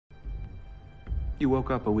You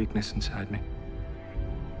woke up a weakness inside me.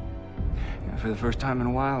 And for the first time in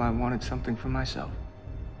a while, I wanted something for myself.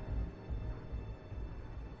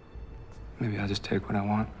 Maybe I'll just take what I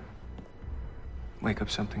want. Wake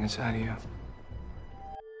up something inside of you.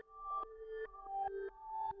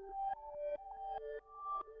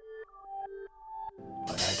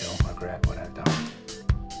 But I don't regret what I've done.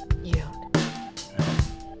 You don't? No.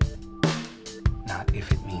 Not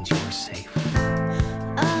if it means you're safe.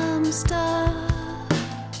 I'm stuck.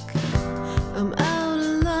 I'm out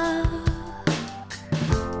of luck.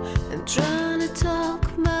 And trying to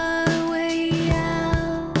talk my way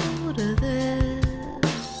out of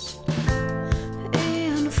this.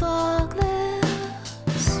 Even fog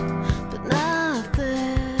lips, but not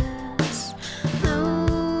this. No,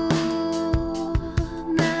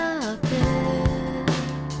 not this.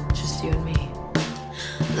 Just you and me.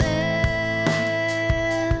 There's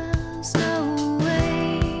no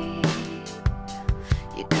way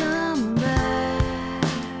you come back.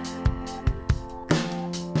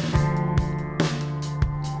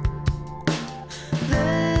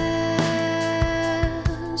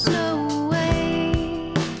 There's no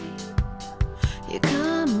way you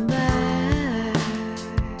come back.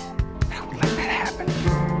 I don't let that happen.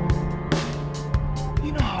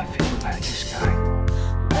 You know how I feel about you, Skye.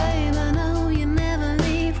 Babe, I know you never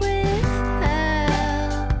leave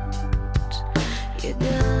without your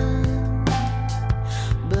gun.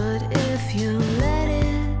 But if you let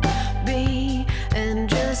it be and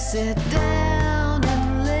just sit down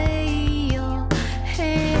and lay your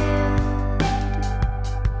hand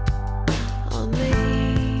on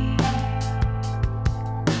me,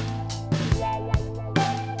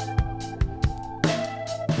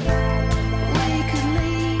 we could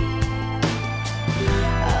leave.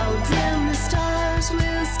 I'll dim the stars,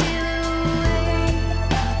 we'll steal away.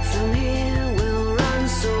 From here we'll run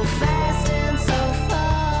so fast and so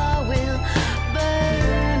far. We'll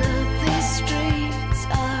burn up these streets,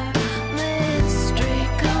 our mystery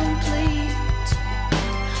complete.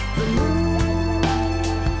 The moon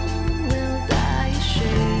will die a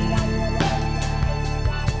shade.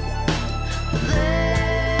 There's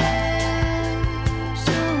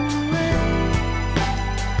no way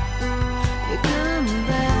you come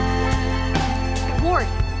back. Ward,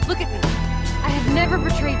 look at me. I have never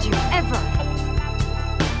betrayed you, ever.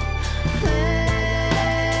 There's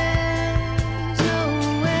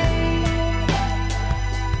no way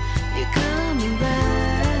you're coming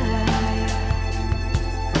back.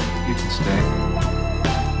 You can stay.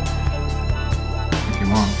 If you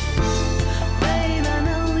want. Babe, I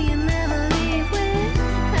know you never leave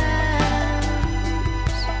without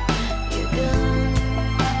your gun.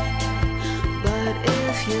 But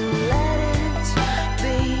if you let it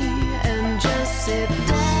be and just sit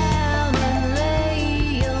down and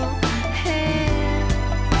lay your hand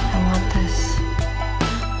I want this.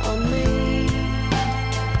 on me.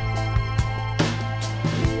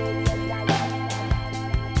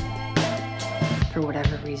 For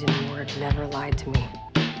whatever reason, Ward never lied to me.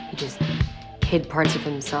 He just hid parts of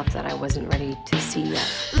himself that I wasn't ready to see yet.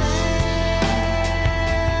 There's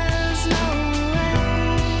no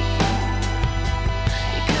way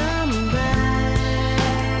you're coming back.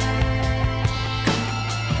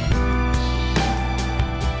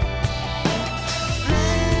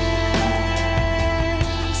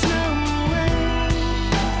 There's no way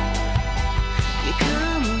you're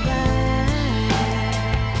coming back.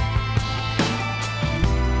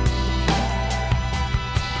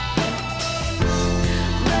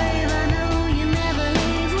 Babe, I know you never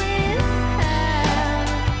leave without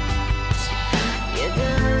your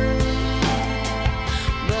gun.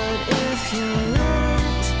 But if you let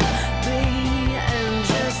it be and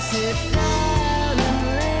just sit down and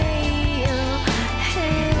lay your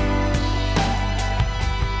hand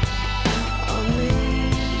on me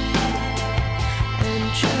and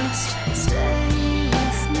just stay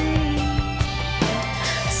with me,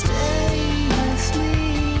 stay with me,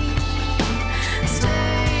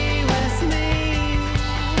 stay with me,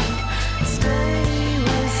 stay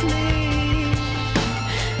with me,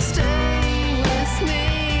 stay with me,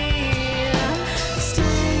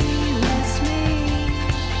 stay with me,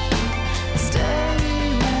 stay with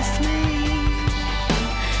me,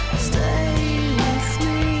 stay with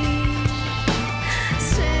me,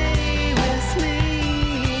 stay with me,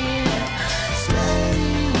 stay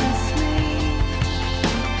with me,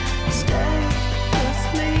 stay with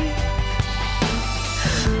me.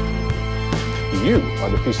 You are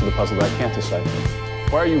the piece of the puzzle that I can't decipher.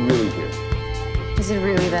 Why are you really here? Is it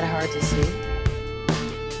really that hard to see?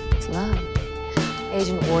 It's love.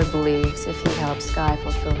 Agent Ward believes if he helps Skye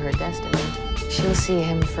fulfill her destiny, she'll see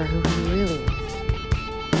him for who he really is.